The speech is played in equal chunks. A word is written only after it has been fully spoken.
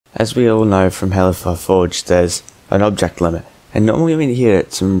as we all know from Halo 5 Forge, there's an object limit, and normally when you hear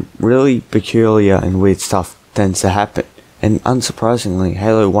it, some really peculiar and weird stuff tends to happen. And unsurprisingly,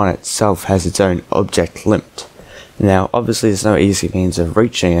 Halo 1 itself has its own object limit. Now, obviously there's no easy means of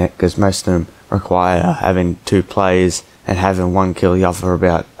reaching it, because most of them require having 2 players and having one kill the other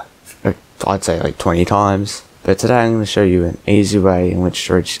about, I'd say like 20 times. But today I'm going to show you an easy way in which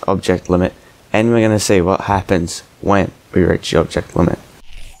to reach the object limit, and we're going to see what happens when we reach the object limit.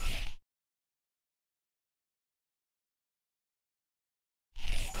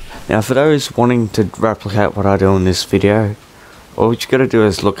 Now, for those wanting to replicate what I do in this video, all you gotta do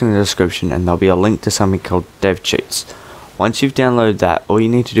is look in the description and there'll be a link to something called dev cheats. Once you've downloaded that, all you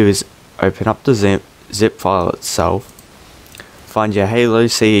need to do is open up the zip file itself, find your Halo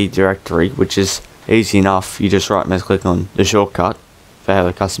CE directory, which is easy enough. You just right mouse click on the shortcut for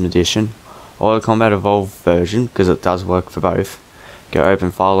Halo Custom Edition, or the Combat Evolved version, because it does work for both. Go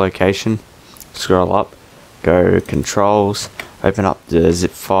open file location, scroll up, go controls, open up the zip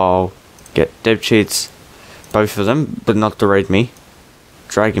file, get dev cheats, both of them, but not the readme.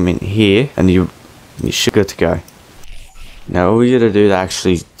 Drag them in here, and you should good to go. Now all you gotta do to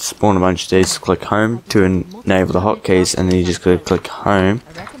actually spawn a bunch of these, click home to enable the hotkeys, and then you just gotta click home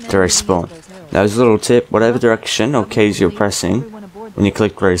to respawn. Now as a little tip, whatever direction or keys you're pressing, when you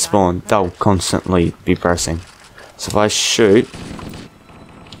click respawn, they'll constantly be pressing. So if I shoot,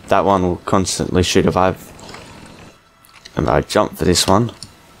 that one will constantly shoot. If I jump for this one,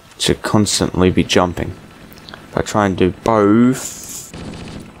 it should constantly be jumping. If I try and do both,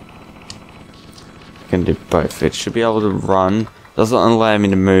 I can do both. It should be able to run. Doesn't allow me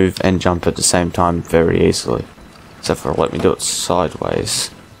to move and jump at the same time very easily, except for let me do it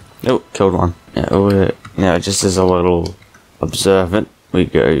sideways. Nope, killed one. Now just as a little observant, we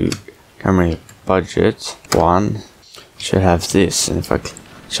go camera budget 1. Should have this, and if it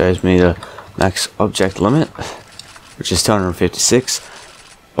shows me the max object limit, which is 256,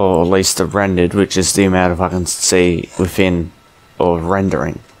 or at least the rendered, which is the amount of I can see within or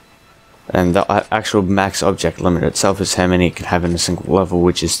rendering. And the actual max object limit itself is how many it can have in a single level,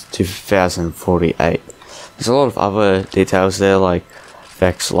 which is 2048. There's a lot of other details there, like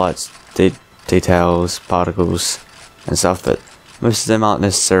effects, lights, details, particles, and stuff, but most of them aren't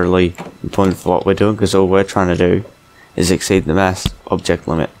necessarily important for what we're doing, because all we're trying to do is exceed the max object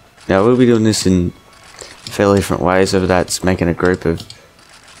limit. Now we'll be doing this in fairly different ways, whether that's making a group of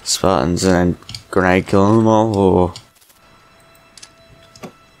Spartans and then grenade killing them all, or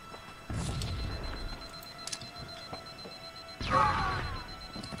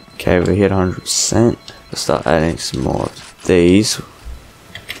okay, we hit 100%. Let's start adding some more of these.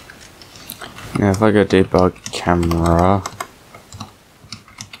 Now if I go debug camera,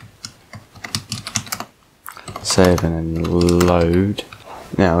 save and then load.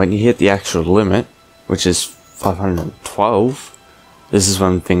 Now when you hit the actual limit, which is 512, this is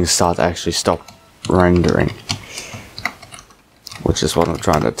when things start to actually stop rendering, which is what I'm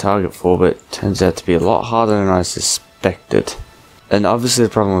trying to target for, but it turns out to be a lot harder than I suspected. And obviously the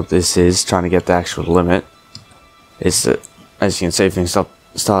problem with this is trying to get the actual limit is that, as you can see, things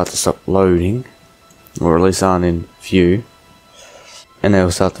start to stop loading, or at least aren't in view, and they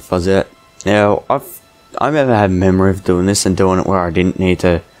will start to fuzz out. Now I've never had memory of doing this and doing it where I didn't need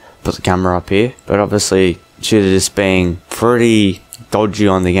to put the camera up here, but obviously due to this being pretty dodgy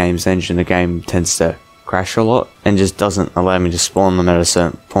on the game's engine, the game tends to crash a lot and just doesn't allow me to spawn them at a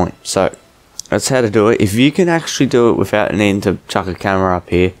certain point. So that's how to do it. If you can actually do it without needing to chuck a camera up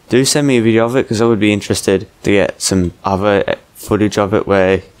here, do send me a video of it, because I would be interested to get some other footage of it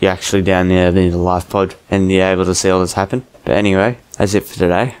where you're actually down there in the live pod and you're able to see all this happen. But anyway, that's it for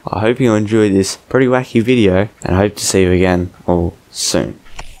today. I hope you enjoyed this pretty wacky video, and I hope to see you again all soon.